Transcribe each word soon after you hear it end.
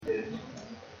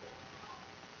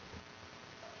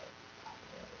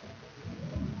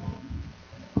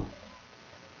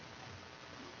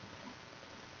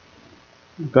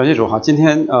感谢主哈，今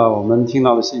天我们听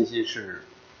到的信息是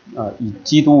以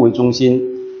基督为中心，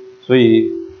所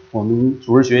以我们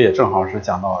主日学也正好是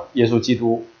讲到耶稣基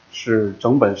督是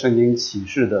整本圣经启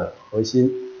示的核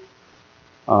心。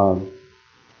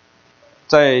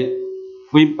在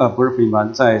福音不是福音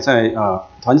班，在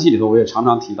团契里头我也常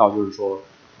常提到，就是说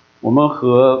我们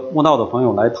和慕道的朋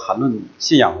友来谈论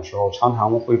信仰的时候，常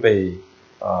常会被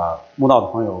慕道的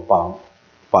朋友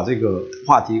把这个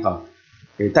话题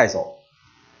给带走。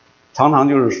常常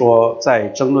就是说在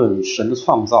争论神的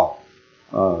创造，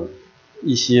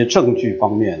一些证据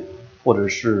方面，或者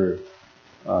是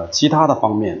其他的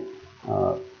方面，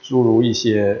诸如一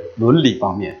些伦理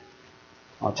方面，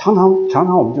常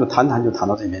常我们就谈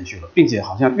到这边去了，并且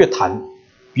好像越谈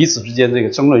彼此之间这个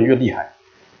争论越厉害，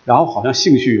然后好像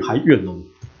兴趣还越浓。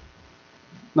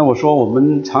那我说我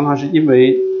们常常是因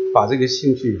为把这个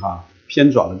兴趣偏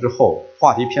转了之后，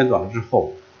话题偏转了之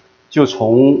后，就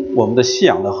从我们的信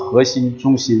仰的核心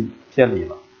中心偏离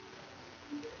了。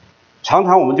常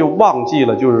常我们就忘记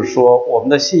了，就是说我们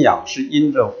的信仰是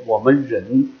因着我们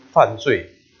人犯罪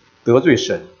得罪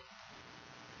神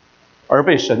而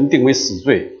被神定为死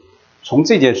罪，从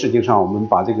这件事情上我们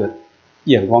把这个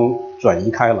眼光转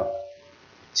移开了，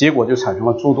结果就产生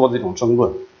了诸多的这种争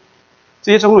论。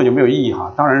这些争论有没有意义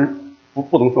当然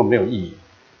不能说没有意义，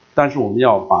但是我们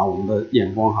要把我们的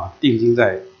眼光定睛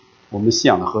在我们信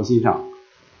仰的核心上，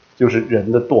就是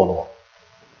人的堕落。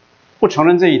不承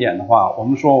认这一点的话，我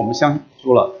们说我们相信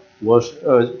主了，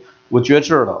我觉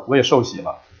知了，我也受洗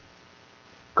了，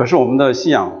可是我们的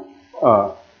信仰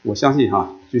我相信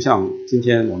就像今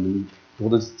天我们读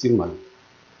的经文，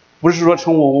不是说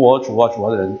称我主啊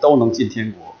的人都能进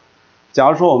天国。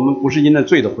假如说我们不是因着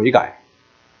罪的悔改，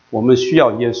我们需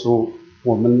要耶稣，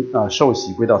我们受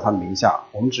洗归到他的名下，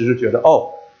我们只是觉得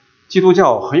基督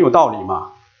教很有道理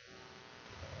嘛，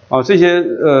这些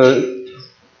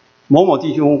某某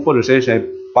弟兄或者谁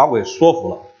把我给说服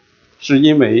了，是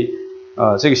因为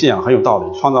这个信仰很有道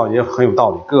理，创造也很有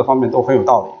道理，各个方面都很有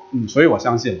道理，所以我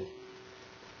相信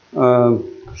了。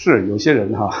是有些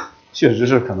人确实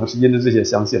是可能是因着这些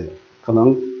相信的，可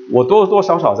能我多多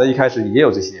少少在一开始也有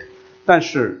这些，但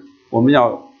是我们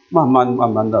要慢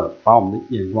慢的把我们的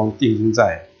眼光定睛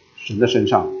在神的身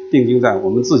上，定睛在我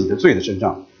们自己的罪的身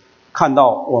上，看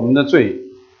到我们的罪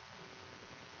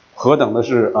何等的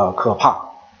是可怕，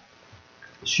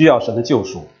需要神的救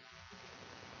赎，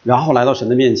然后来到神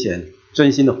的面前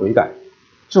真心的悔改。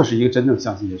这是一个真正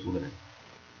相信耶稣的人，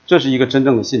这是一个真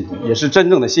正的信徒，也是真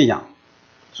正的信仰。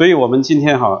所以我们今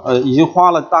天已经花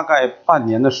了大概半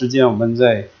年的时间，我们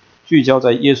在聚焦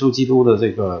在耶稣基督的这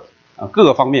个各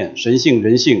个方面，神性、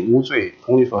人性、无罪、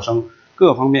同理所生各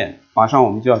个方面，马上我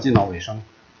们就要进到尾声。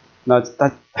那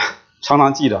大常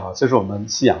常记得这是我们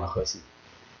信仰的核心。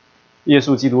耶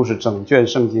稣基督是整卷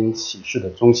圣经启示的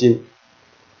中心，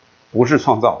不是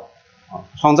创造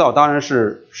创造当然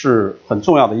是很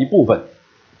重要的一部分，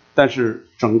但是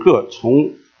整个从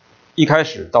一开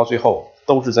始到最后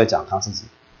都是在讲他自己。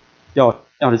要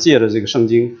是借着这个圣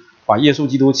经把耶稣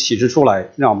基督启示出来，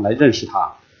让我们来认识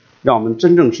他，让我们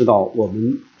真正知道我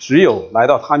们只有来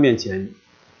到他面前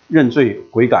认罪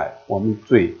悔改，我们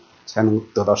罪才能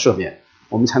得到赦免，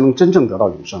我们才能真正得到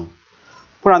永生。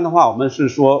不然的话，我们是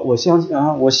说我相信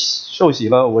我受洗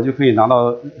了，我就可以拿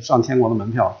到上天国的门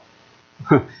票，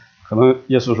可能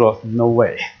耶稣说 no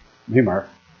way， 没门，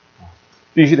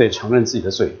必须得承认自己的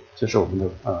罪。这是我们的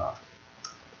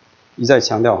一再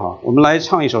强调我们来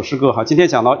唱一首诗歌今天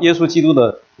讲到耶稣基督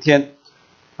的天。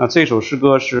这首诗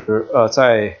歌是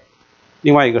在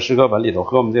另外一个诗歌本里头，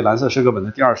和我们这蓝色诗歌本的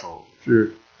第二首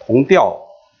是同调，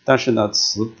但是呢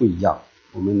词不一样。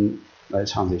我们来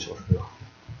唱这首诗歌。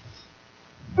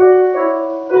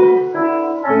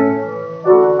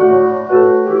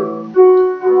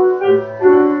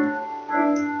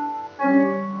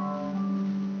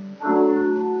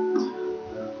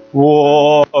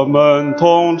我们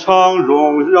同唱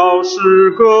荣耀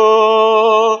诗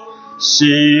歌，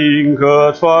新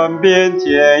歌传遍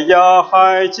天涯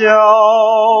海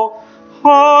角，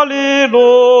哈利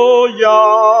路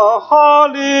亚，哈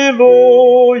利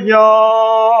路亚，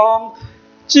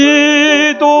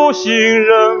基督行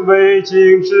人未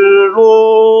经之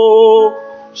路，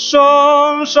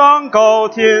升上高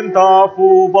天大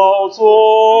父宝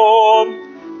座，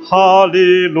哈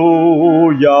利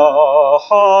路亚，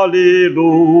哈利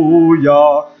路亚，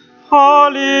哈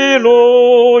利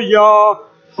路亚，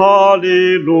哈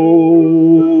利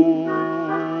路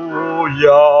亚。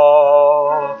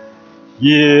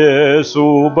耶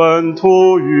稣本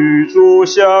土与主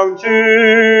相聚，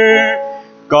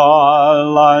橄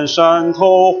榄山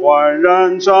头焕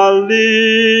然站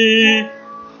立，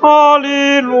哈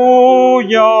利路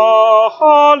亚，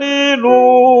哈利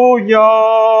路亚。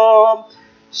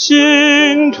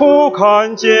信徒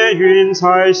看见云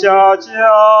彩下降，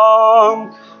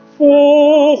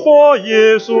复活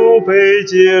耶稣被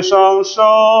接上升。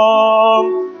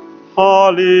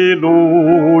哈利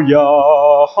路亚，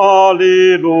哈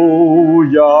利路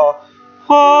亚，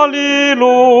哈利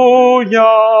路亚，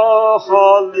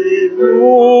哈利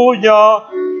路亚，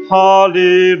哈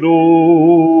利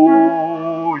路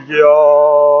亚。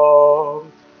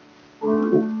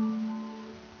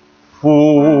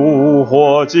复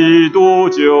活基督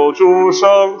救主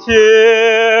升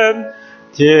天，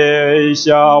天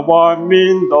下万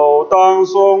民都当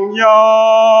颂扬。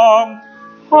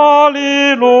哈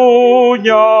利路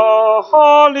亚，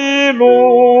哈利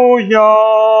路亚。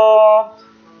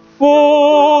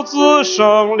父子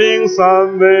圣灵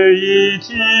三位一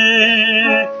体，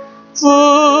自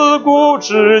古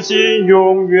至今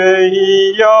永远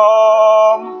一样。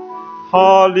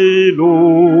哈利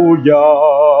路亚，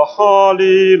哈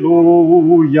利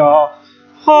路亚，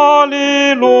哈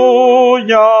利路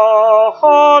亚，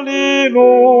哈利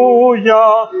路亚，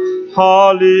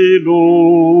哈利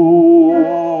路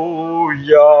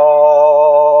亚。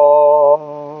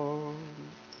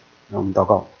让我们祷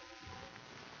告。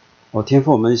天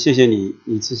父，我们谢谢你，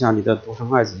你赐下你的独生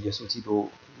爱子耶稣基督，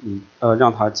你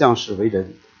让他降世为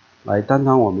人，来担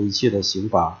当我们一切的刑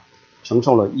罚，承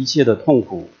受了一切的痛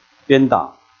苦、鞭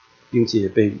打，并且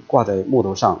被挂在木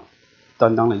头上，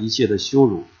担当了一切的羞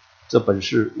辱。这本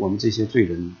是我们这些罪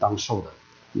人当受的，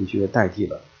你却代替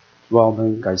了。主啊，我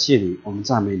们感谢你，我们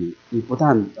赞美你。你不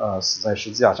但死在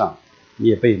十字架上，你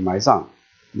也被埋葬，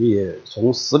你也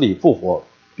从死里复活，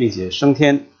并且升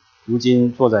天。如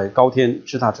今坐在高天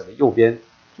至大者的右边，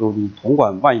主你统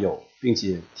管万有，并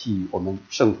且替我们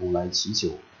圣徒来祈求。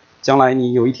将来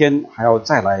你有一天还要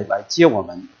再来接我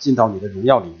们进到你的荣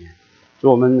耀里面。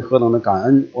主，我们何等的感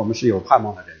恩，我们是有盼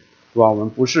望的人。主啊，我们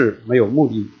不是没有目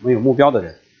的、没有目标的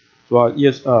人。主啊，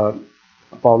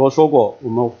保罗说过，我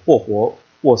们或活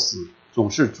或死，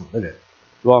总是主的人。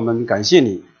主啊，我们感谢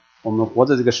你，我们活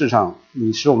在这个世上，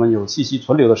你使我们有气息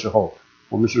存留的时候，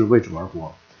我们是为主而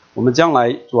活。我们将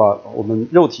来，主啊，我们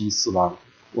肉体死亡，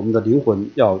我们的灵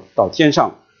魂要到天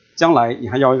上。将来你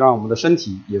还要让我们的身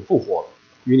体也复活，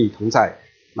与你同在，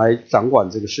来掌管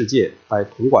这个世界，来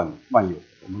统管万有。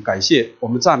我们感谢，我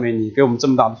们赞美你，给我们这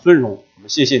么大的尊荣。我们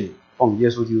谢谢你，奉耶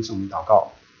稣基督圣名祷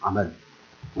告，阿们。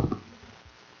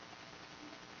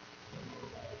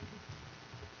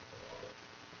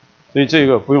所以这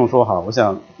个不用说哈，我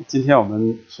想今天我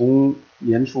们从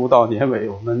年初到年尾，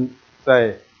我们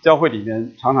在教会里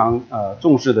面常常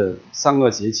重视的3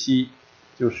个节期，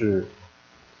就是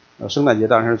圣诞节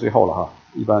当然是最后了哈。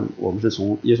一般我们是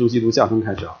从耶稣基督降生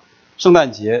开始啊，圣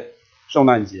诞节、圣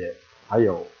诞节还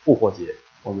有复活节，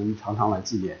我们常常来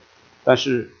纪念。但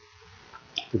是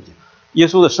对不起，耶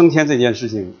稣的升天这件事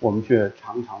情，我们却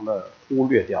常常的忽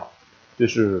略掉，这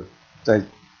是在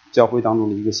教会当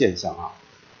中的一个现象啊。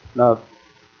那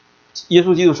耶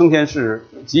稣基督升天是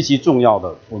极其重要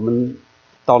的，我们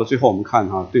到了最后我们看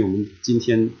哈，对我们今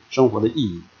天生活的意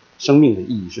义、生命的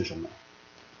意义是什么？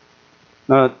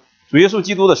那主耶稣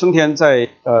基督的升天在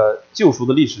救赎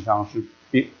的历史上是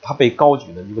他被高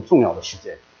举的一个重要的事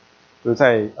件，就是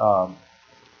在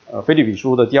腓立比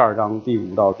书的第2章第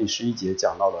5到第11节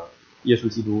讲到了耶稣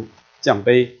基督降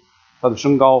卑，他的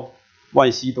升高，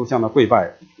万膝都向他跪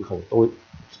拜，以后都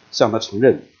向他承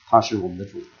认他是我们的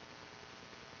主。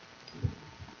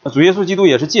那主耶稣基督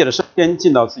也是借着升天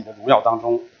进到自己的荣耀当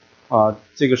中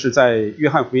这个是在约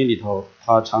翰福音里头，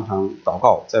他常常祷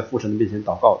告，在父神的面前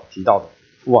祷告提到的。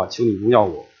父啊，求你荣耀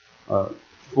我，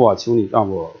父啊，求你让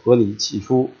我和你起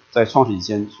初在创世以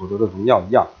前所得的荣耀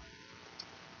一样。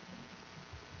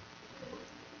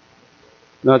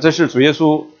那这是主耶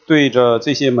稣对着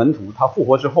这些门徒，他复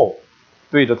活之后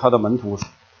对着他的门徒，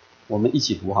我们一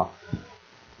起读哈。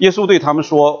耶稣对他们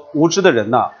说：无知的人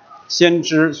哪，先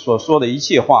知所说的一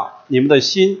切话，你们的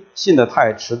心信得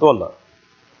太迟钝了。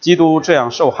基督这样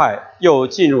受害，又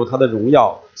进入他的荣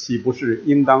耀，岂不是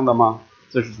应当的吗？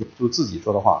这是主自己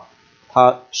说的话，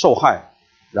他受害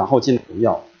然后进荣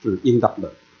耀是应当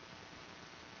的。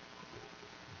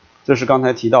这是刚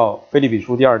才提到腓立比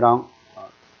书第2章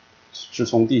是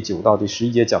从第9到第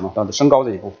11节讲到他的升高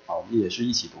这一部分我们也是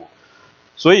一起读。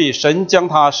所以神将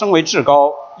他升为至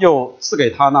高，又赐给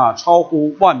他那超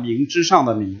乎万名之上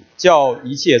的名，叫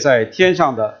一切在天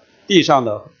上的、地上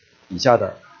的、底下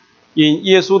的，因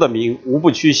耶稣的名无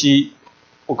不屈膝，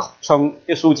不称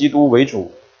耶稣基督为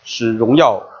主，使荣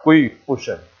耀归于父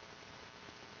神。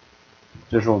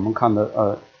这是我们看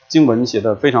的经文写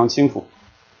的非常清楚。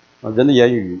人的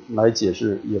言语来解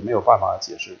释也没有办法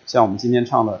解释。像我们今天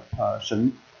唱的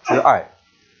神之爱，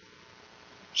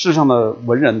世上的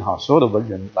文人所有的文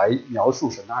人来描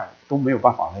述神的爱都没有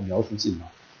办法来描述尽了。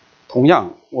同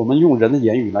样，我们用人的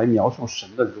言语来描述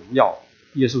神的荣耀，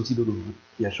耶稣基督的名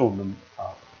也是我们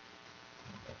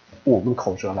用我们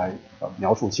口舌来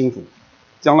描述清楚。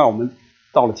将来我们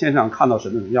到了天上看到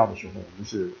神的荣耀的时候，我们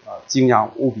是惊讶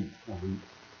无比。我们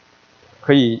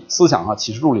可以思想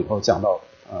启示录里头讲到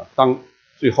当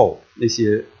最后那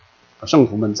些圣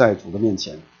徒们在主的面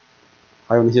前，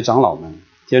还有那些长老们、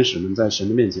天使们在神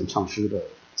的面前唱诗的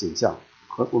景象，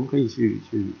和我们可以去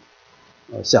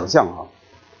想象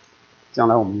将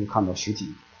来我们就看到实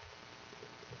体。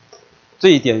这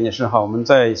一点也是我们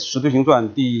在使徒行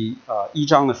传第1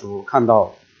章的时候看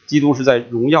到，基督是在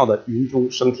荣耀的云中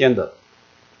升天的。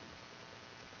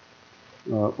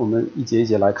我们一节一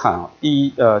节来看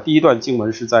第一段经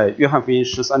文是在约翰福音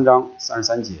13章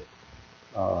33节。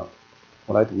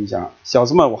我来读一下：小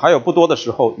子们，我还有不多的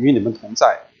时候与你们同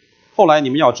在，后来你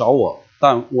们要找我，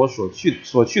但我所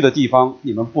去的地方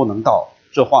你们不能到。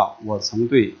这话我曾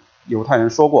对犹太人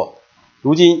说过，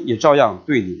如今也照样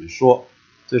对你们说。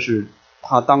这是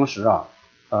他当时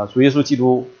主耶稣基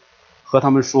督和他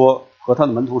们说，和他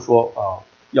的门徒说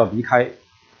要离开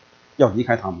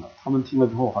他们了。他们听了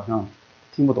之后好像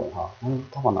听不懂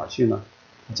他往哪去呢？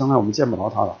将来我们见不着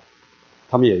他了。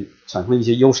他们也产生了一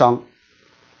些忧伤。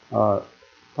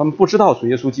他们不知道主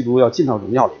耶稣基督要进到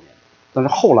荣耀里面。但是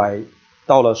后来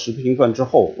到了使徒行传之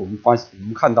后，我们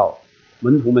看到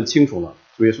门徒们清楚了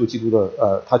主耶稣基督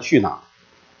的他去哪，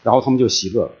然后他们就喜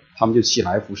乐，他们就起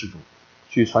来服侍主，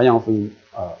去传扬福音，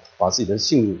把自己的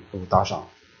性命都搭上。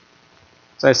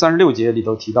在36节里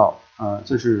头提到，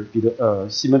这是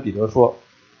西门彼得说，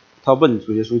他问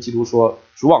主耶稣基督说：“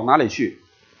主往哪里去？”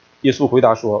耶稣回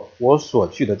答说：“我所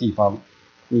去的地方，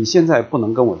你现在不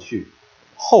能跟我去，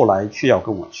后来却要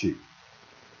跟我去。”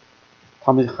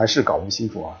他们还是搞不清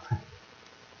楚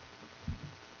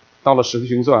到了使徒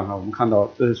行传我们看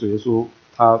到这是主耶稣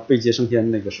他被接升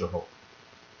天那个时候，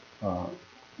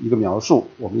一个描述，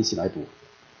我们一起来读。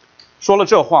说了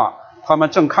这话，他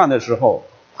们正看的时候，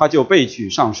他就被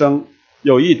取上升，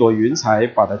有一朵云彩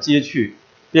把他接去，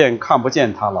便看不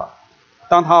见他了。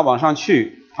当他往上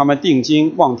去，他们定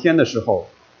睛望天的时候，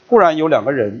忽然有2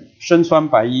个人身穿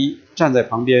白衣站在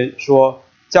旁边，说：“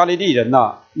加利利人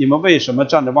哪，你们为什么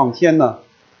站着望天呢？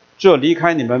这离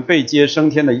开你们被接升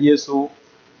天的耶稣，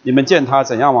你们见他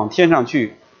怎样往天上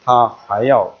去，他还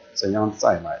要怎样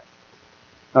再来。”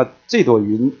那这朵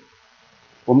云，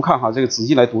我们看这个仔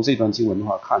细来读这段经文的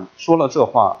话，看说了这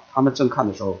话，他们正看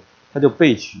的时候，他就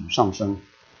被取上升。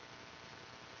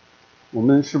我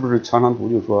们是不是常常读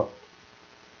就说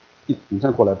一云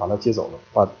彩过来把他接走了，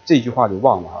把这句话就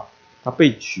忘了他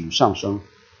被取上升，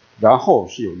然后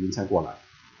是有云彩过来，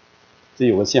这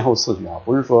有个先后次序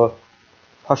不是说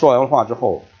他说完了话之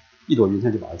后一朵云彩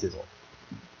就把他接走，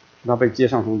他被接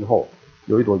上升之后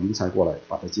有一朵云彩过来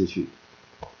把他接去。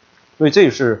所以这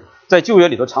是在旧约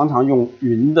里头常常用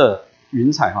云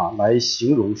彩来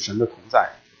形容神的同在，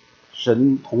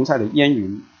神同在的烟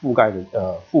云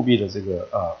覆庇着这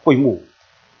个会幕。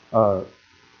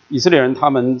以色列人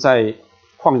他们在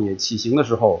旷野起行的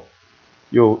时候，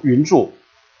有云柱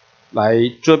来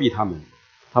遮蔽他们，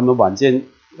他们晚间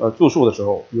住宿的时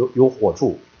候有火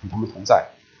柱与他们同在，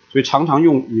所以常常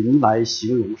用云来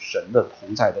形容神的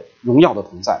同在的荣耀的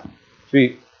同在。所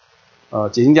以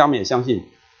解经家们也相信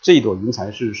这一朵云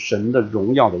彩是神的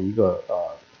荣耀的一个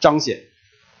彰显，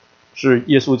是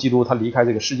耶稣基督他离开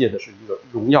这个世界的是一个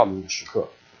荣耀的一个时刻。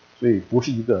所以不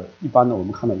是一个一般的我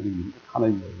们看到一个云，看到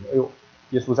一个云，哎呦，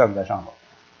耶稣在不在上头？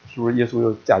是不是耶稣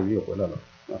又驾云又回来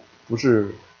了？不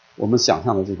是我们想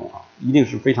象的这种一定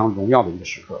是非常荣耀的一个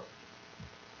时刻。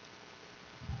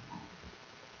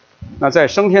那在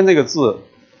升天这个字，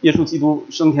耶稣基督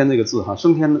升天这个字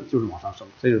升天就是往上升，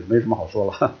这个没什么好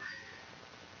说了。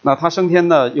那他升天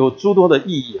呢有诸多的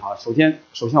意义首先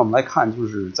我们来看就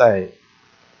是在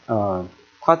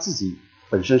他自己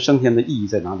本身升天的意义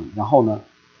在哪里，然后呢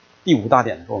第5大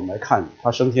点的时候我们来看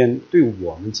他升天对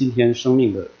我们今天生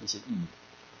命的一些意义。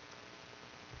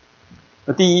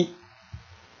那第一，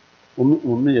我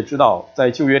们也知道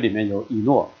在旧约里面有以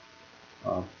诺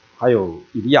还有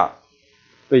以利亚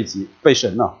被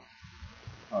神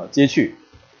接去，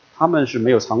他们是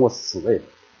没有尝过死味的。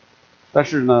但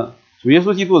是呢主耶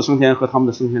稣基督的升天和他们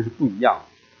的升天是不一样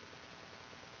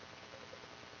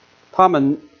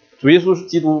的。主耶稣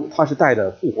基督他是带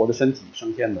着复活的身体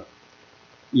升天的，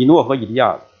以诺和以利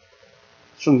亚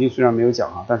圣经虽然没有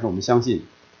讲但是我们相信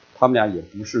他们俩也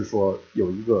不是说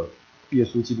有一个耶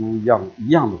稣基督一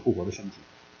样的复活的身体。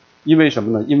因为什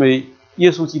么呢？因为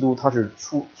耶稣基督他是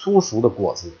初熟的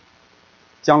果子，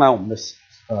将来我们的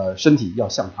身体要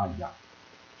像他一样。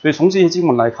所以从这些经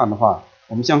文来看的话，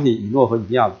我们相信以诺和以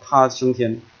利亚他升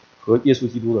天和耶稣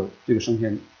基督的这个升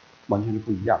天完全是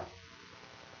不一样的。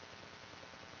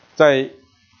在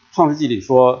创世纪里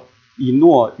说，以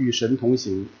诺与神同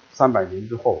行300年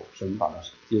之后，神把他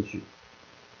接去，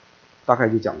大概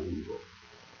就讲了这么多。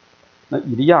那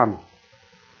以利亚呢？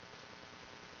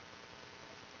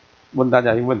问大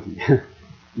家一个问题，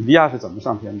以利亚是怎么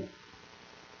上天的？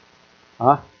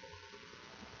啊？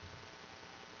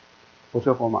火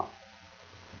车火马，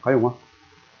还有吗？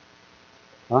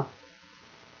啊？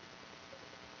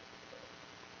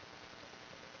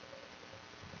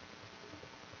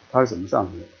他是怎么上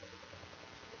去的？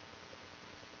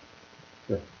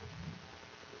对，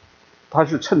他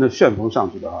是趁着旋风上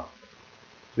去的啊。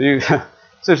所以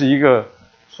这是一个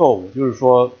错误，就是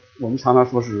说我们常常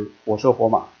说是火车火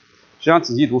马，实际上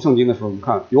仔细读圣经的时候，你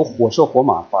看有火车火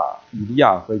马把以利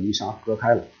亚和以利沙隔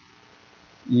开了，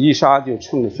以利沙就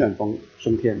乘着旋风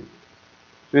升天。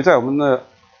所以在我们的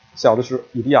小的时候，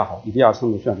以利亚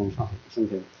乘着旋风升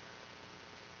天。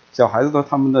小孩子的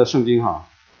他们的圣经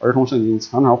儿童圣经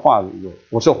常常画一个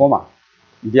火车火马，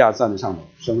以利亚站在上面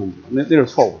升上去了，那是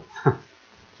错误的。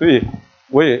所以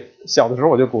我也小的时候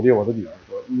我就鼓励我的女儿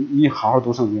说，你好好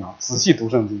读圣经仔细读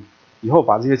圣经，以后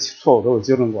把这些错误都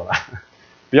纠正过来，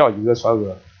不要以讹传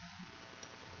讹。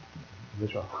没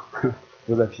错，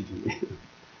都在批评你。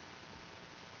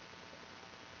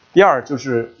第二就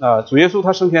是主耶稣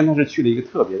他升天，他是去了一个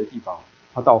特别的地方，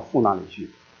他到父那里去。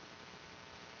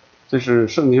这是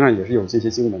圣经上也是有这些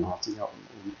经文今天我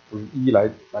们不是一一来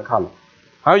看了。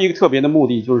还有一个特别的目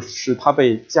的，就是他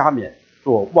被加冕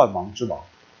做万王之王。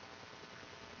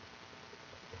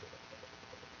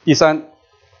第三，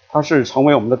他是成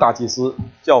为我们的大祭司，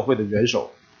教会的元首。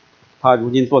他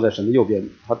如今坐在神的右边，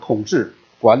他统治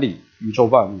管理宇宙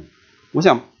万物。我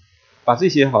想把这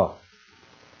些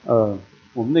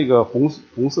我们那个红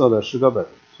色的诗歌本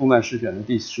宋代诗选的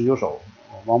第19首，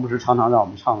王牧师常常让我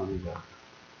们唱的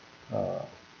那个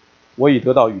我已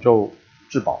得到宇宙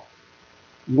至宝，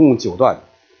一共9段，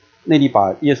那里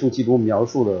把耶稣基督描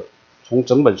述的，从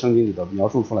整本圣经里的描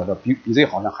述出来的比这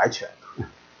个好像还全。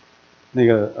那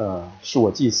个是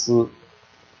我祭司、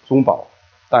中保、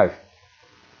大夫，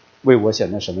为我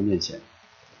显在神的面前。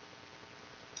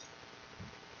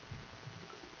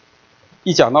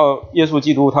一讲到耶稣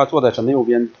基督他坐在神的右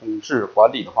边统治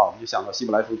管理的话，我们就想到希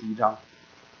伯来书第1章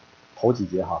头几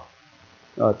节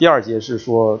第2节是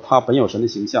说他本有神的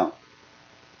形象，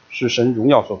是神荣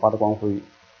耀所发的光辉，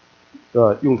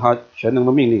用他全能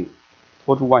的命令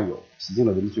托住万有，洗净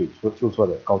了人的罪，就坐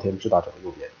在高天至大者的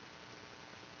右边。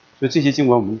所以这些经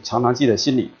文我们常常记在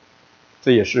心里，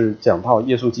这也是讲到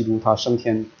耶稣基督他升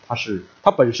天，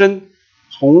他本身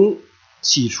从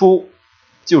起初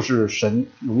就是神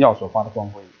荣耀所发的光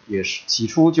辉，也是起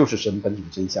初就是神本体的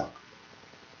真相。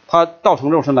他道成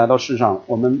肉身来到世上，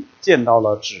我们见到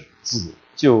了子，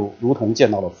就如同见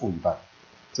到了父一般。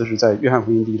这是在约翰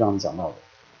福音第1章里讲到的。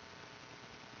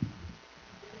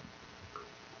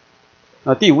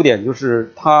那第5点就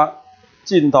是他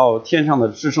进到天上的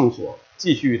至圣所，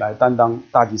继续来担当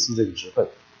大祭司这个职分。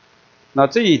那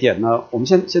这一点呢，我们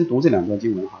先读这2段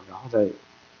经文然后再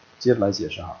接着来解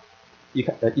释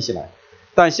一起来。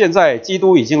但现在基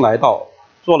督已经来到，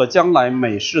做了将来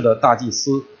美事的大祭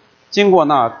司，经过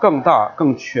那更大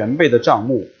更全备的帐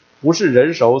幕，不是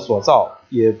人手所造，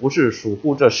也不是属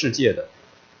乎这世界的，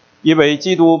因为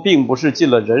基督并不是进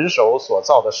了人手所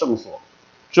造的圣所，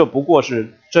这不过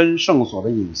是真圣所的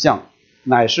影像，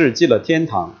乃是进了天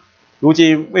堂，如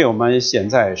今为我们显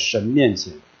在神面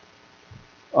前。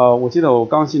我记得我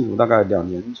刚信主大概2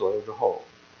年左右之后，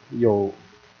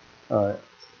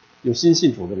有新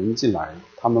信主的人进来，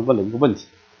他们问了一个问题，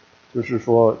就是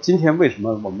说今天为什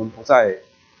么我们不再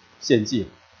献祭？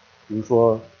比如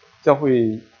说教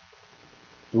会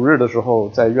主日的时候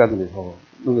在院子里头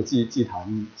弄个祭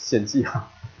坛献祭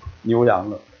牛羊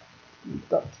了。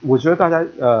我觉得大家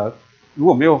如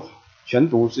果没有全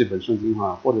读这本圣经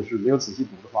或者是没有仔细读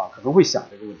的话，可能会想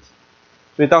这个问题。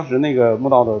所以当时那个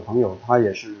慕道的朋友他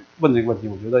也是问这个问题，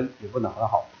我觉得也问得很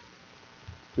好，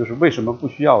就是为什么不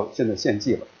需要现在献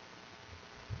祭了？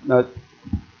那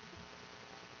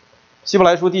希伯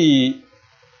来书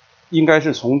应该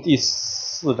是从第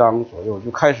4章左右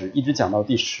就开始，一直讲到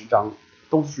第10章，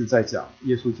都是在讲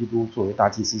耶稣基督作为大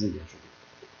祭司这件事。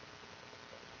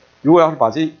如果要是把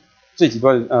这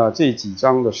几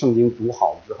章的圣经读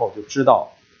好之后，就知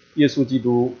道耶稣基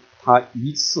督他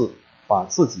一次把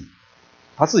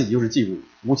他自己就是祭物，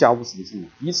无瑕无疵的祭物，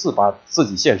一次把自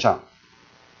己献上，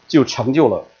就成就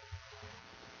了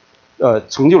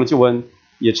成就了救恩，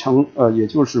也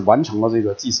就是完成了这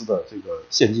个祭司的这个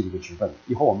献祭的一个职分。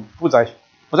以后我们不再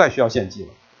需要献祭了，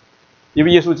因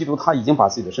为耶稣基督他已经把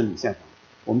自己的身体献上了。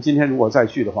我们今天如果再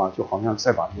去的话，就好像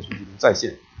再把耶稣基督再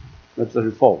献，那这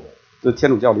是错误的。这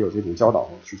天主教里有这种教导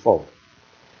是错误的。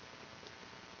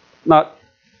那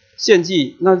献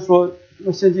祭，那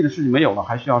献祭的事情没有了，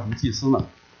还需要什么祭司呢？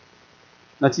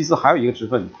那祭司还有一个职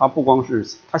分，他不光是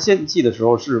他献祭的时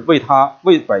候是为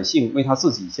百姓为他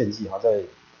自己献祭在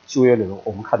旧约里头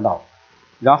我们看到，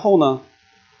然后呢，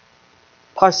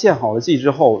他献好了祭之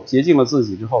后，洁净了自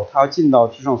己之后，他要进到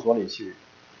至圣所里去，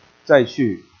再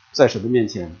去在神的面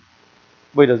前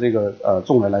为了这个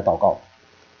众人来祷告。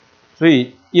所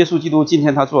以耶稣基督今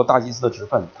天他做大祭司的职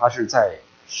分，他是在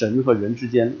神和人之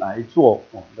间来做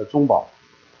我们的中保，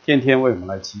天天为我们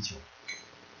来祈求。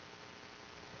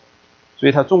所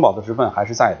以他中保的职分还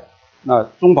是在的。那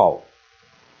中保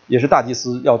也是大祭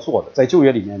司要做的，在旧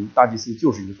约里面，大祭司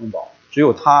就是一个中保，只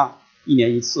有他1年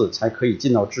1次才可以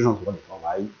进到至圣所里头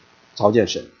来朝见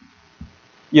神。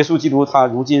耶稣基督他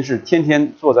如今是天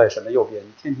天坐在神的右边，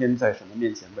天天在神的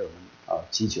面前为我们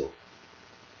祈求。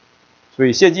所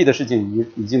以献祭的事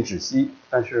情已经止息，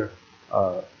但是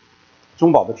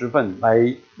中保的职分来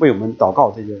为我们祷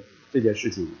告这件事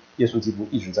情，耶稣基督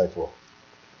一直在做。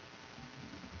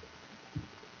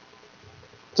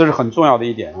这是很重要的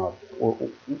一点啊！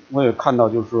我也看到，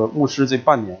就是说王牧师这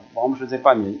半年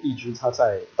一直他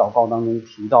在祷告当中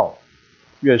提到，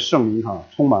愿圣灵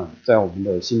充满在我们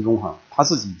的心中他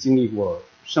自己经历过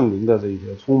圣灵的这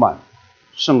个充满，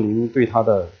圣灵对他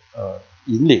的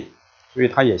引领，所以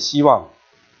他也希望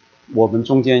我们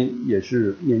中间也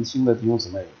是年轻的弟兄姊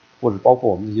妹，或者包括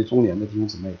我们这些中年的弟兄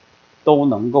姊妹，都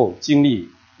能够经历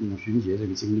五旬节这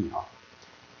个经历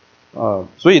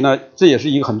所以呢，这也是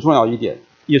一个很重要一点。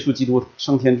耶稣基督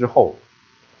升天之后，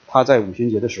他在五旬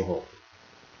节的时候，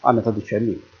按照他的权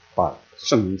柄把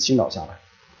圣灵倾倒下来。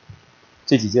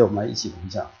这几节我们来一起读一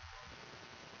下。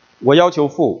我要求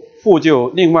父，父就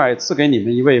另外赐给你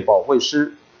们一位保惠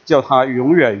师，叫他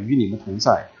永远与你们同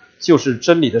在，就是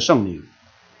真理的圣灵，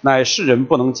乃世人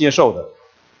不能接受的。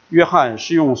约翰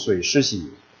是用水施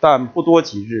洗，但不多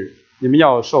几日，你们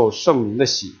要受圣灵的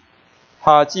洗。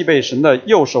他既被神的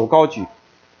右手高举，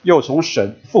又从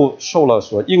神父受了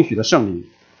所应许的圣灵，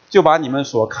就把你们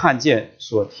所看见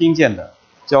所听见的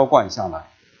浇灌下来。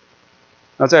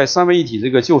那在三位一体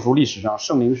这个救赎历史上，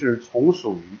圣灵是从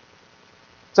属于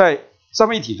在三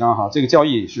位一体上这个教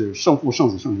义是圣父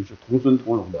圣子圣灵是同尊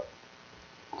同荣的，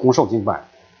同受敬拜。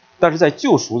但是在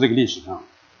救赎这个历史上，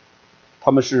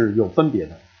他们是有分别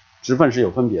的，职分是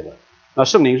有分别的。那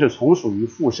圣灵是从属于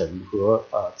父神和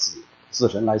子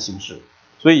神来行事。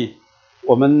所以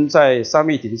我们在三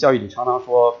位一体的教义里常常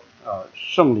说，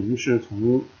圣灵是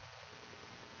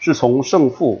从圣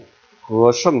父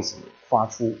和圣子发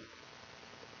出。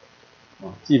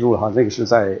记住了这个是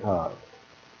在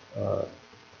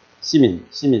西敏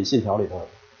信条里头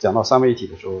讲到三位一体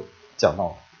的时候讲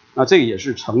到。那这个也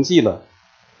是承继了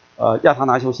亚他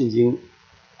拿修信经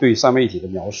对三位一体的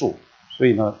描述。所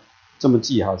以呢，这么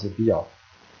记就比较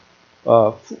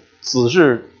子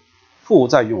是父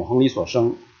在永恒里所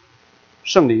生，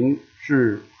圣灵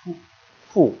是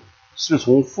父是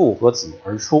从父和子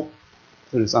而出，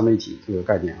这是三位一体这个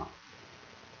概念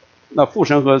那父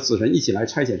神和子神一起来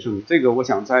差遣圣灵，这个我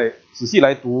想在仔细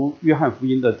来读约翰福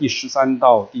音的第13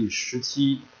到第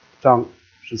17章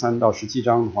，13到17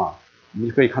章的话，我们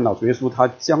可以看到主耶稣他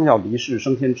将要离世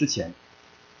升天之前，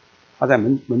他在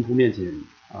门徒面前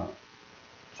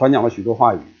传讲了许多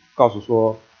话语，告诉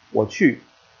说我去，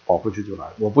保惠师就来；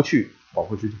我不去，保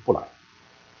惠师就不来。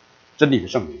真理的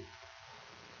圣灵，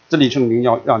真理圣灵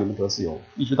要让你们得自由，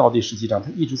一直到第17章，他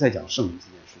一直在讲圣灵这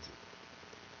件事情。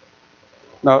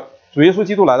那主耶稣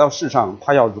基督来到世上，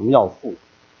他要荣耀父；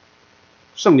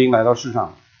圣灵来到世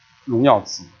上，荣耀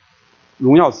子。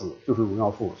荣耀子就是荣耀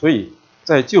父。所以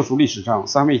在救赎历史上，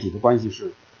三位一体的关系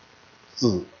是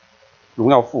子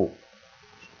荣耀父，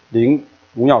灵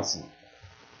荣耀子，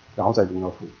然后再荣耀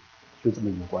父，是这么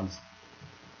一个关系。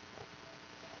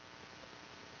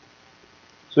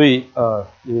所以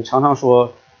也常常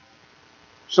说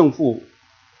圣父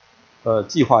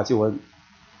计划救恩，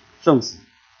圣子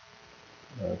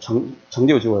成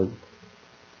就救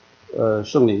恩，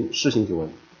圣灵施行救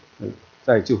恩，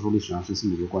在救赎历史上是这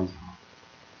么一个关系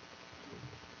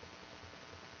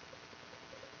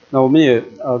那我们也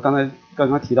刚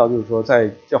刚提到，就是说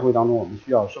在教会当中我们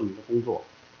需要圣灵的工作。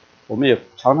我们也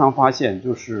常常发现，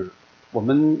就是我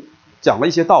们讲了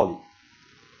一些道理，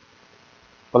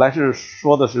本来是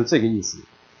说的是这个意思，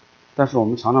但是我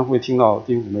们常常会听到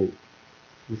弟兄姊妹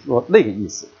就说那个意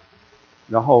思，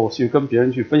然后去跟别人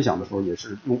去分享的时候，也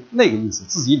是用那个意思，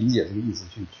自己理解这个意思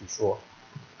去说，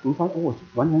我们发现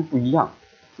完全不一样，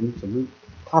怎么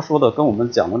他说的跟我们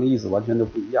讲的那个意思完全都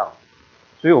不一样，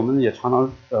所以我们也常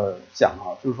常讲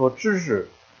就是说知识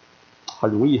很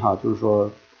容易就是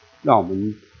说让我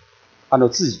们按照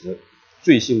自己的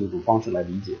最性的一种方式来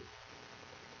理解，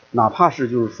哪怕是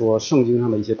就是说圣经上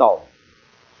的一些道理。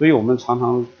所以我们常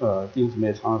常弟兄姊妹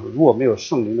也常常说，如果没有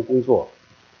圣灵的工作，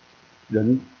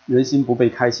人心不被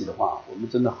开启的话，我们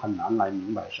真的很难来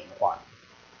明白神的话语。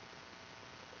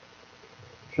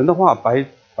神的话白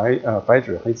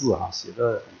纸黑字写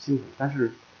得很清楚，但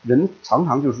是人常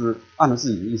常就是按照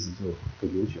自己的意思就给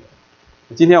扭曲了。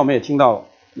今天我们也听到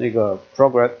那个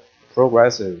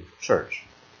Progressive Church，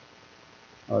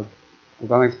 我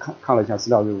刚才看了一下资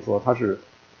料，就是说它是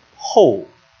后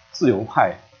自由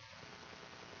派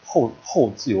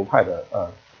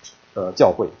的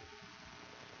教会。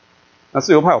那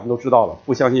自由派我们都知道了，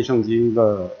不相信圣经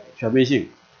的权威性，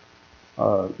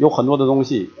有很多的东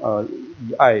西，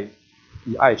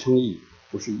以爱称义，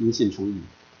不是因信称义，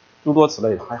诸多此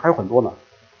类，还有很多呢。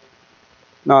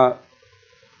那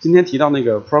今天提到那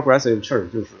个 Progressive Church，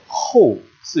 就是后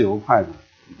自由派的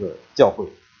一个教会，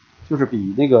就是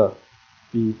比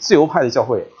自由派的教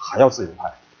会还要自由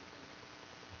派。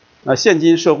那现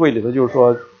今社会里头，就是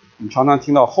说你常常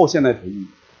听到后现代主义，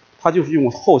它就是用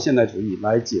后现代主义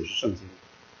来解释圣经，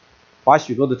把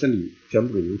许多的真理全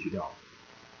部给扭曲掉了。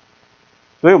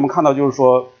所以我们看到就是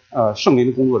说圣灵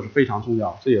的工作是非常重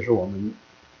要，这也是我们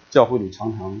教会里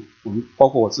常常，我们包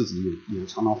括我自己也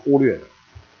常常忽略的。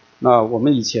那我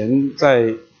们以前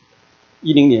在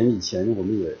10年以前，我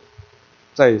们也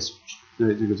在这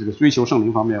个追求圣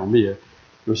灵方面，我们也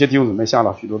有些弟兄姊妹下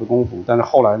了许多的功夫，但是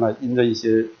后来呢，因着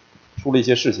出了一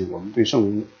些事情，我们对圣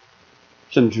灵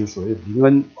甚至所谓的灵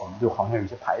恩，我们就好像有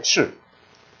些排斥。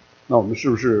那我们是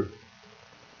不是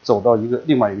走到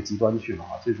另外一个极端去了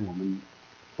这是我们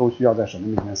都需要在神的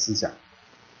面前思想。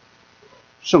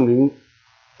圣灵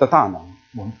的大能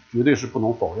我们绝对是不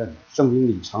能否认的，圣经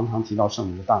里常常提到圣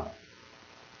灵的大能，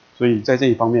所以在这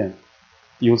一方面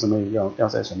弟兄姊妹要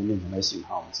在神的面前来省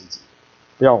察我们自己，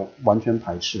不要完全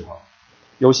排斥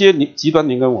有些极端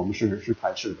灵恩我们是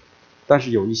排斥的，但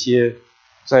是有一些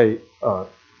在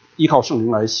依靠圣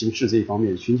灵来行事这一方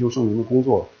面，寻求圣灵的工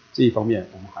作这一方面，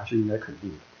我们还是应该肯定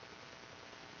的。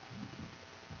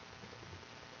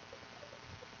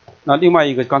那另外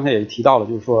一个刚才也提到了，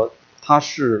就是说他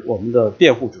是我们的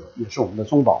辩护者，也是我们的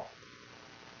中保。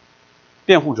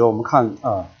辩护者，我们看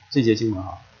这节经文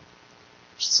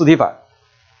斯提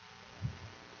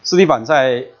反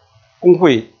在公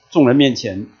会众人面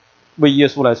前为耶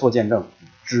稣来做见证，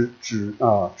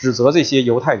指责这些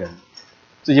犹太人、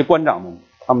这些官长们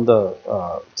他们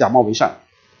的假冒为善，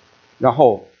然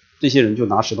后这些人就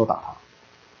拿石头打他。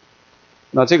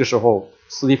那这个时候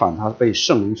斯提反他被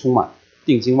圣灵充满，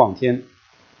定睛望天，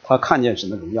他看见神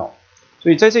的荣耀。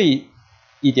所以在这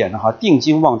一点定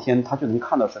睛望天，他就能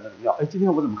看到神的荣耀。今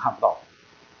天我怎么看不到？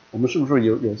我们是不是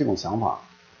有这种想法？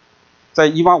在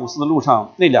以马忤斯的路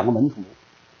上，那2个门徒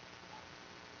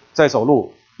在走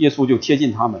路，耶稣就贴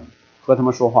近他们，和他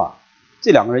们说话。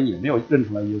这2个人也没有认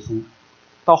出来耶稣。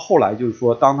到后来就是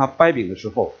说，当他掰饼的时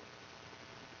候，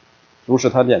主使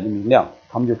他眼睛明亮，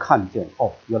他们就看见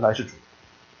原来是主。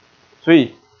所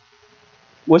以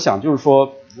我想就是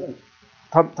说，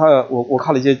我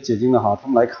看了一些解经的他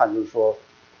们来看就是说，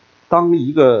当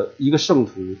一个圣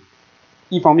徒，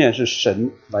一方面是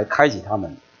神来开启他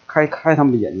们，开他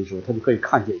们的眼睛的时候，他就可以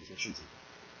看见一些事情。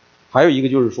还有一个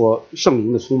就是说圣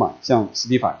灵的充满，像斯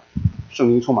提反，圣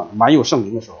灵充满满有圣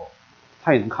灵的时候，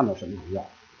他也能看到神的荣耀。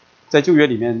在旧约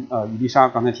里面以利沙，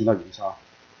刚才提到以利沙，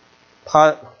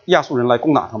他亚述人来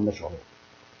攻打他们的时候，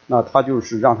那他就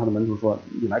是让他的门徒说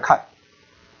你来看。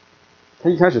他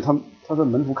一开始他的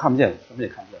门徒看不见，什么也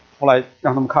看不见，后来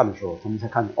让他们看的时候，他们才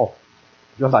看见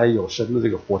原来有神的这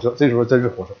个火车，这时候真是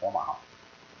火车火马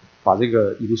把这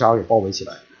个以利沙给包围起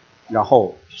来，然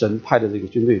后神派的这个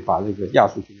军队把这个亚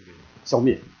述军队给消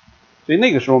灭。所以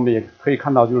那个时候我们也可以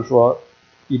看到，就是说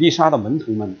以利沙的门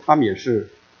徒们，他们也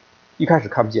是一开始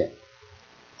看不见，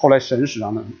后来神使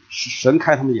让神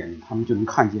开他们的眼睛，他们就能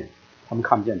看见他们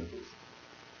看不见的东西。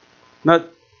那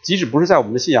即使不是在我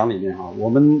们的信仰里面我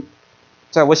们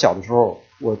在我小的时候，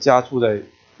我家住在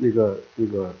那个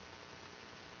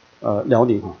辽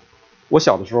宁我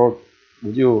小的时候，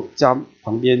我就家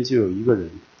旁边就有一个人，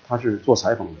他是做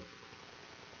裁缝的。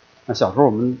那小时候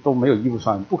我们都没有衣服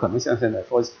穿，不可能像现在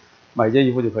说买一件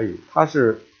衣服就可以。他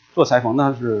是做裁缝，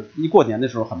那是一过年的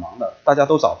时候很忙的，大家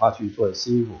都找他去做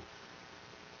新衣服。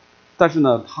但是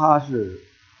呢，他是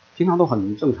平常都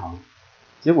很正常，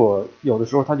结果有的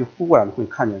时候他就忽然会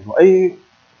看见说，哎，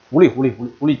狐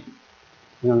狸，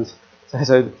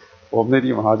在我们那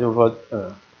地方哈，就是说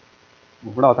我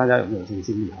不知道大家有没有这个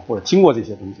经历啊，或者听过这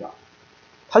些东西啊，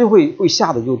他就会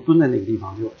吓得就蹲在那个地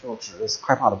方，就只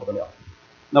害怕的不得了。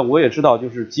那我也知道，就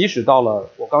是即使到了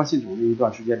我刚信主那一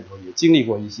段时间里头，也经历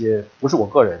过一些，不是我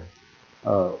个人，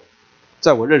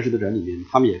在我认识的人里面，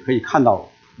他们也可以看到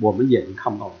我们眼睛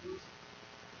看不到的东西。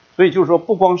所以就是说，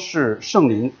不光是圣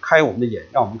灵开我们的眼，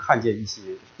让我们看见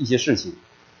一些事情，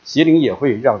邪灵也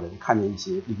会让人看见一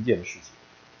些灵界的事情。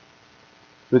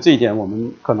所以这一点，我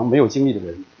们可能没有经历的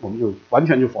人，我们就完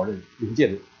全就否认灵界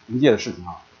的事情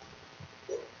啊。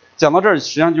讲到这儿，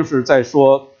实际上就是在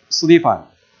说斯提反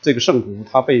这个圣徒，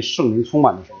他被圣灵充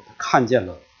满的时候，他看见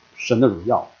了神的荣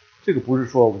耀。这个不是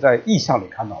说我在意象里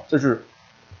看到，这是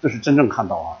真正看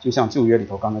到啊。就像旧约里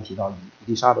头刚才提到以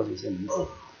利沙的这些名字，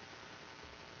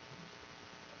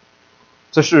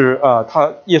这是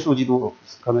他耶稣基督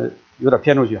可能有点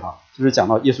偏出去哈，就是讲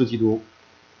到耶稣基督，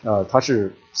他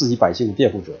是自己百姓的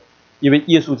辩护者，因为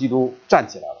耶稣基督站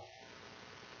起来了。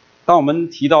当我们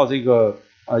提到这个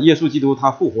耶稣基督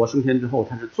他复活升天之后，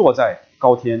他是坐在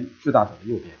高天至大者的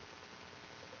右边。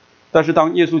但是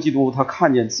当耶稣基督他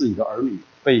看见自己的儿女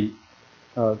被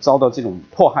遭到这种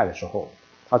迫害的时候，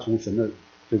他从神的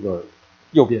这个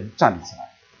右边站立起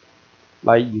来，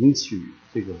来迎娶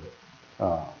这个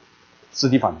斯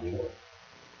提反的灵魂。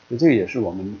所以这个也是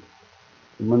我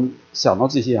们想到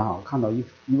这些哈，看到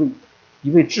一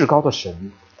位至高的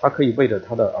神，他可以为了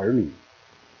他的儿女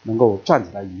能够站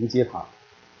起来迎接他。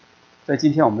在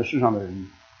今天我们的世上的人，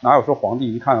哪有说皇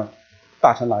帝一看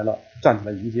大臣来了站起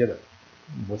来迎接的？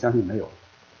我相信没有。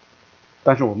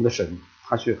但是我们的神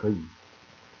他却可以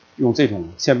用这种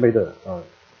谦卑的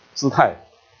姿态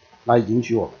来迎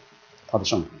娶我们，他的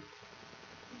圣徒。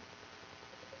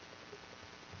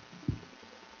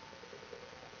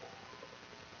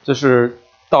这是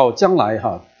到将来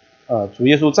哈，主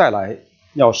耶稣再来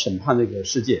要审判这个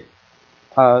世界，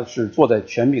他是坐在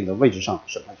权柄的位置上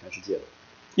审判全世界的。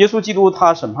耶稣基督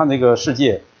他审判这个世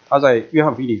界，他在约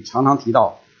翰福音里常常提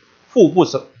到，父不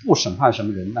审判什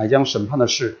么人，乃将审判的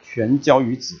事全交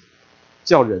于子，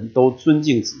叫人都尊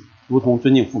敬子，如同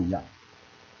尊敬父一样。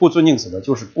不尊敬子的，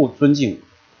就是不尊敬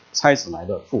差子来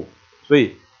的父。所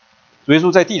以主耶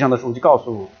稣在地上的时候就告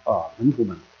诉门徒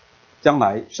们，将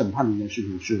来审判的一件事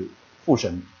情是父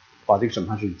神把这个审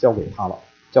判事交给他了，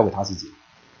交给他自己。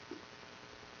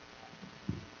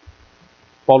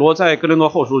保罗在哥林多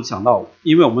后书讲到，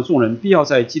因为我们众人必要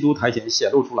在基督台前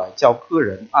显露出来，叫个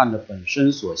人按着本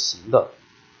身所行的，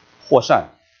或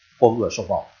善或恶受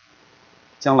报。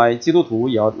将来基督徒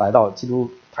也要来到基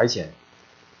督台前，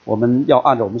我们要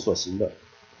按照我们所行的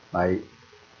来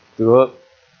得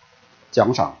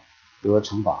奖赏，得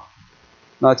惩罚。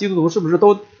那基督徒是不是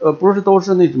不是都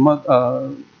是那什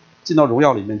么进到荣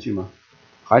耀里面去吗？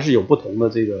还是有不同的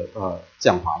这个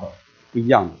奖罚的，不一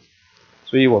样的。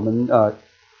所以我们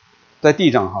在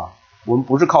地上哈，我们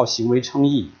不是靠行为称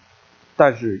义，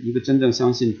但是一个真正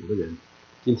相信主的人，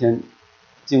今天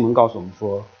经文告诉我们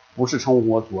说，不是称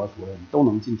我主啊主的人都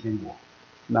能进天国，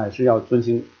乃是要遵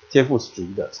行天父旨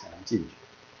意的才能进去。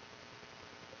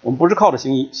我们不是靠着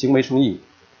行为称义，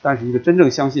但是一个真正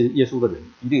相信耶稣的人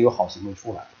一定有好行为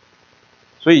出来。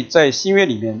所以在新约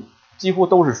里面几乎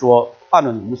都是说按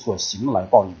照你们所行的来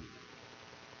报应你们。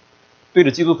对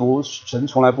着基督徒，神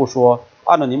从来不说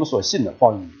按照你们所信的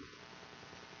报应你们。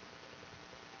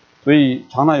所以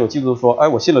常常有基督徒说，哎，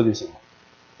我信了就行了，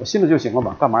我信了就行了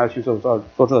吧，干嘛要去做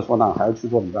这做那，还要去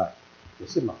做礼拜？我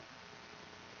信了。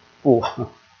不，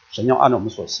神要按照我们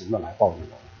所行的来报应我们。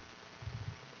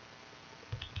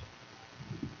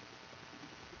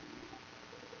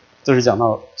这是讲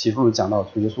到起初讲到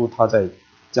主耶稣他在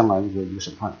将来有一个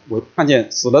审判，我看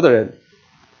见死了的人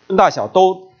分大小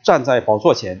都站在宝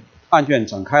座前，案卷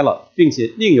展开了，并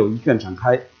且另有一卷展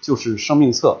开，就是生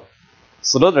命册。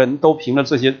死了的人都凭着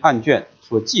这些案卷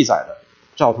所记载的，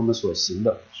照他们所行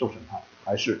的受审判，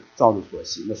还是照着所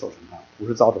行的受审判，不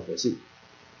是照着所信。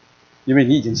因为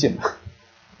你已经信了，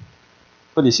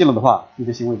说你信了的话，你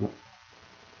的行为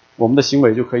我们的行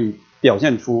为就可以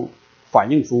反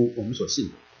映出我们所信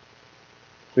的。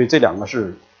所以这两个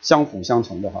是相辅相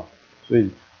成的哈。所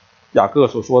以雅各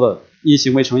所说的因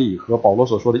行为称义和保罗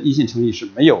所说的因信称义是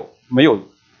没有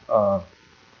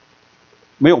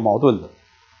矛盾的。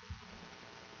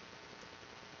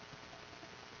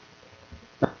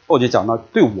我就讲到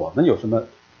对我们有什么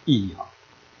意义啊？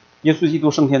耶稣基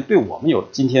督升天对我们有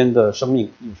今天的生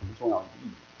命有什么重要的意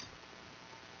义？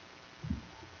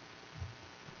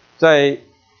在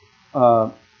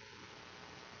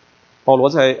保罗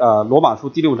在罗马书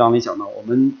第6章里讲到，我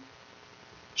们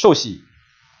受洗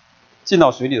进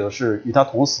到水里的是与他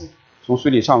同死，从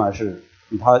水里上来是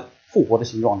与他复活的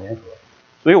形状联合。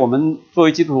所以我们作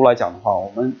为基督徒来讲的话，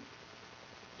我们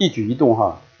一举一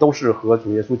动都是和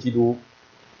主耶稣基督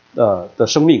的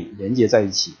生命连接在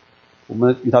一起，我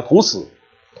们与他同死、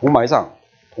同埋葬、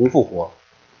同复活。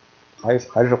还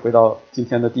是回到今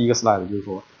天的第一个 slide， 就是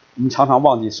说我们常常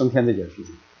忘记升天这件事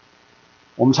情，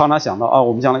我们常常想到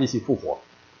我们将来一起复活。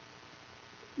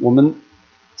我们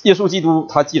耶稣基督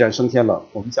他既然升天了，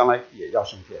我们将来也要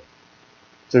升天，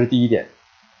这是第一点。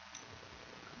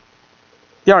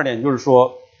第二点就是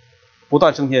说，不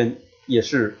但升天，也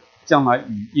是将来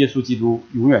与耶稣基督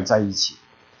永远在一起，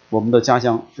我们的家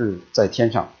乡是在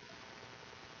天上。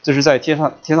这是在天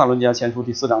撒罗尼迦前书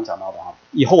第4章讲到的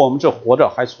以后我们这活着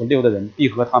还存留的人，必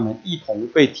和他们一同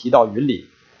被提到云里，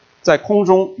在空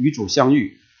中与主相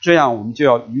遇，这样我们就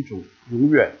要与主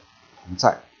永远同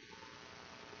在。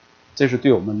这是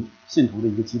对我们信徒的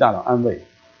一个极大的安慰。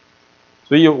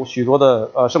所以有许多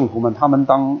的圣徒们，他们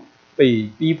当被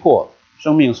逼迫、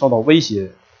生命受到威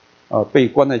胁，被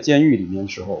关在监狱里面的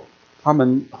时候，他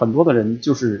们很多的人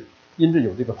就是因着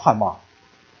有这个盼望，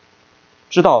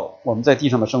知道我们在地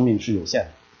上的生命是有限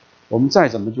的，我们再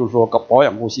怎么就是说保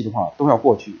养过息的话都要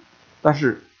过去，但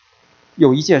是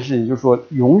有一件事情就是说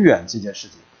永远这件事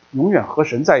情，永远和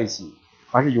神在一起，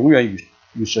还是永远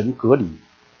与神隔离。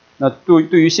那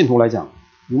对于信徒来讲，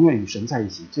永远与神在一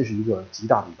起，这是一个极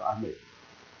大的一个安慰。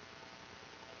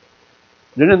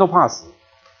人人都怕死，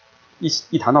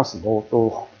一谈到死都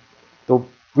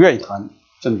不愿意谈，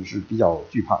甚至是比较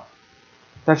惧怕。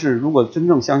但是如果真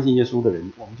正相信耶稣的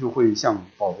人，我们就会像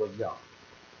保罗一样，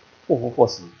或活或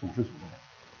死总是主的。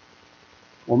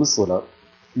我们死了，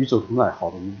与主同在，好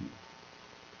的无比。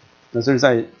那这是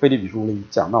在腓立比书里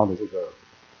讲到的这个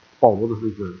保罗的这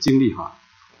个经历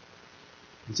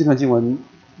这段经文，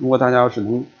如果大家要是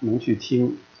能去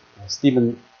听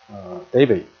Stephen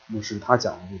David 牧师他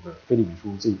讲的这个腓立比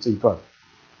书这一段，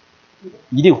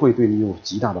一定会对你有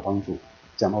极大的帮助。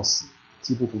讲到死，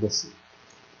基督徒的死。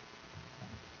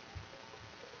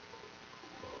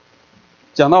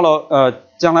讲到了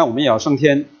将来我们也要升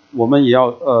天，我们也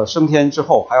要升天之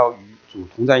后还要与主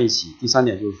同在一起。第三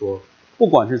点就是说，不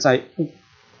光是在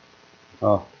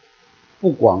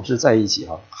一起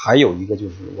还有一个就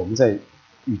是我们在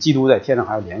与基督在天上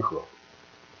还要联合。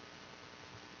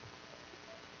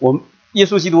我们耶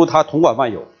稣基督他统管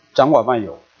万有，掌管万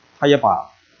有，他也把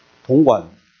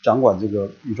掌管这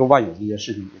个宇宙万有这些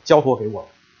事情交托给我们。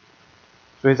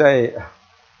所以在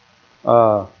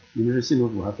你们是信徒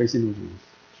组还是非信徒组？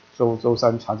周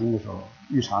三查经的时候，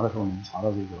预查的时候，你们查到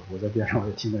这个，我在边上我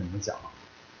也听着你们讲了，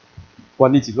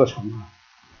管理几座城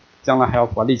将来还要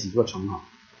管理几座城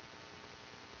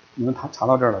你们查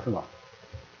到这儿了是吧？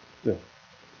对，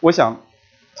我想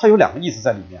它有两个意思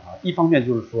在里面一方面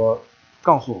就是说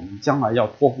告诉我们将来要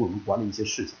托付我们管理一些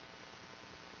事情，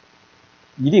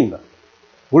一定的，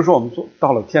不是说我们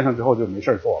到了天上之后就没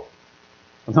事做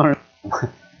了，当然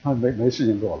没事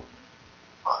情做了，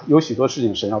有许多事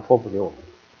情神要托付给我们，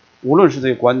无论是这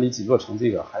个管理几座城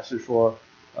这个，还是说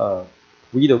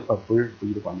不是不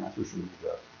义的管家，就是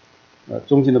那个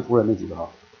忠心的仆人那几个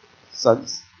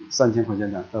3000块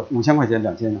钱5000块钱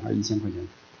2000还是1000块钱，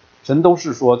神都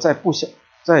是说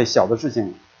在小的事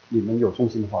情你们有忠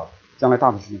心的话，将来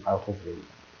大的事情还要托付给你们。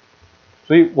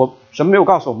所以神没有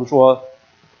告诉我们说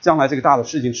将来这个大的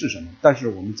事情是什么，但是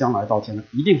我们将来到天上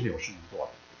一定是有事情做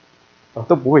的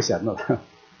都不会闲着的，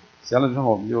闲了之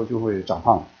后我们就会长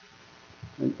胖。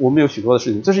我们有许多的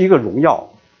事情，这是一个荣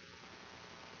耀，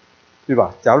对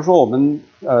吧？假如说我们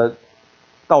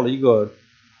到了一个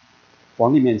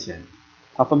皇帝面前，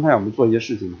他分派我们做一些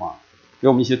事情的话，给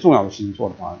我们一些重要的事情做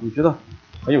的话，你觉得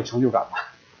很有成就感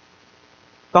吧？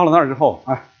到了那儿之后，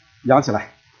养起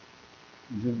来，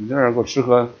你这儿给我吃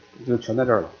喝就全在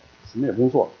这儿了，什么也不用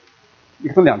做，你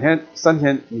可能2天3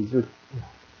天你就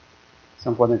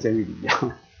像关在监狱里一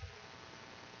样。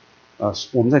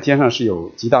我们在天上是有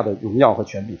极大的荣耀和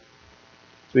权柄，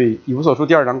所以以弗所书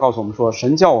第2章告诉我们说，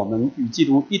神叫我们与基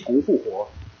督一同复活，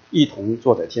一同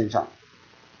坐在天上。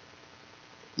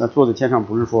那坐在天上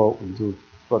不是说我们就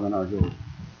坐在那儿就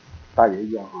大爷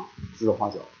一样指手画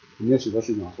脚，我们有许多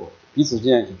事情要做，彼此之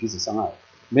间也是彼此相爱，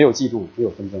没有嫉妒，没有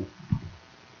纷争。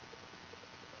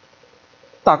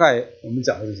大概我们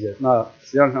讲的这些，那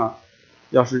实际上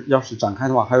要是展开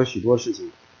的话，还有许多事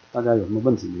情，大家有什么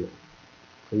问题没有？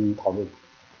可以讨论。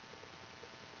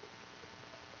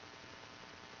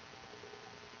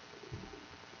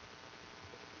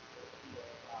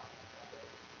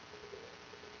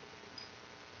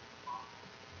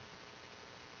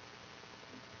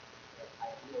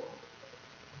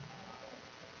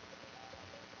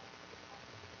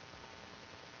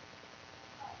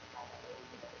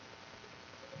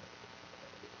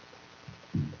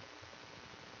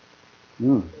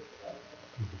嗯，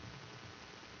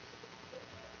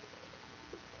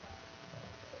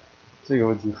这个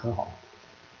问题很好。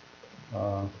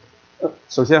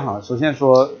首先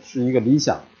说是一个理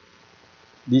想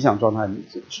状态，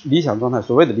理想状态，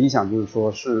所谓的理想就是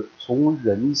说是从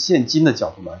人现今的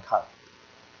角度来看，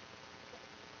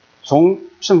从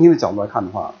圣经的角度来看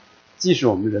的话，既是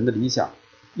我们人的理想，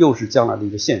又是将来的一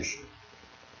个现实，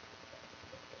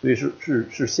所以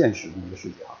是现实的一个世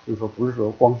界啊，就是说不是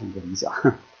说光是一个理想，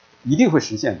一定会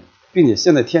实现的，并且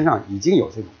现在天上已经有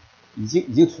这种，已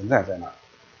经存在在那儿，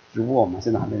只不过我们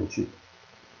现在还没有去。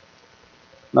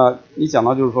那你讲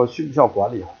到就是说需不需要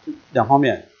管理啊？两方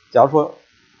面，假如说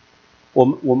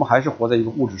我们还是活在一个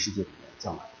物质世界里面，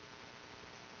将来，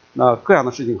那各样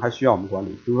的事情还需要我们管理。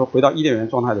比如说回到伊甸园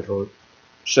状态的时候，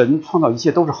神创造一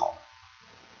切都是好的，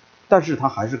但是他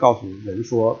还是告诉人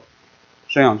说，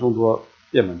生养众多，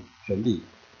遍满全地，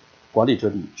管理这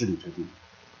地，治理这地。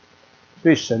所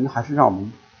以神还是让我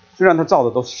们，虽然他造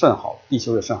的都甚好，地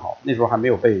球也甚好，那时候还没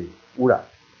有被污染，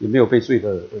也没有被罪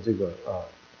的这个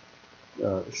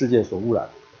世界所污染，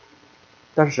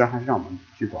但是神还是让我们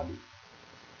去管理。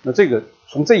那这个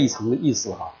从这一层的意思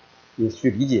哈，你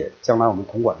去理解将来我们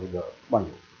统管这个万有。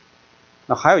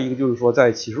那还有一个就是说，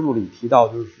在启示录里提到，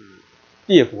就是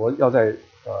列国要在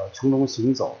城中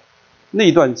行走，那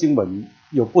一段经文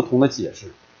有不同的解释。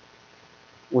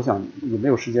我想也没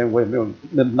有时间，我也没有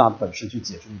那么大的本事去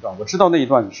解释一段。我知道那一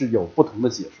段是有不同的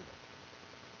解释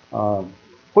的，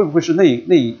会不会是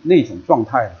那种状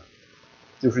态呢？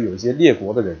就是有一些列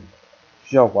国的人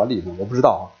需要管理呢？我不知道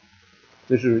啊，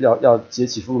这是要解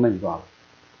启示录那一段了。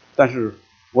但是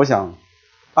我想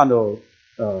按照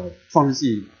创世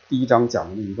纪第1章讲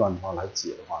的那一段的话来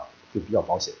解的话，就比较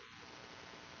保险。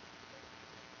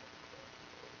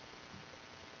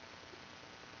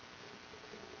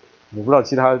我不知道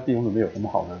其他地方有没有什么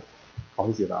好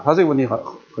的解答。他这个问题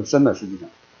很深的，实际上。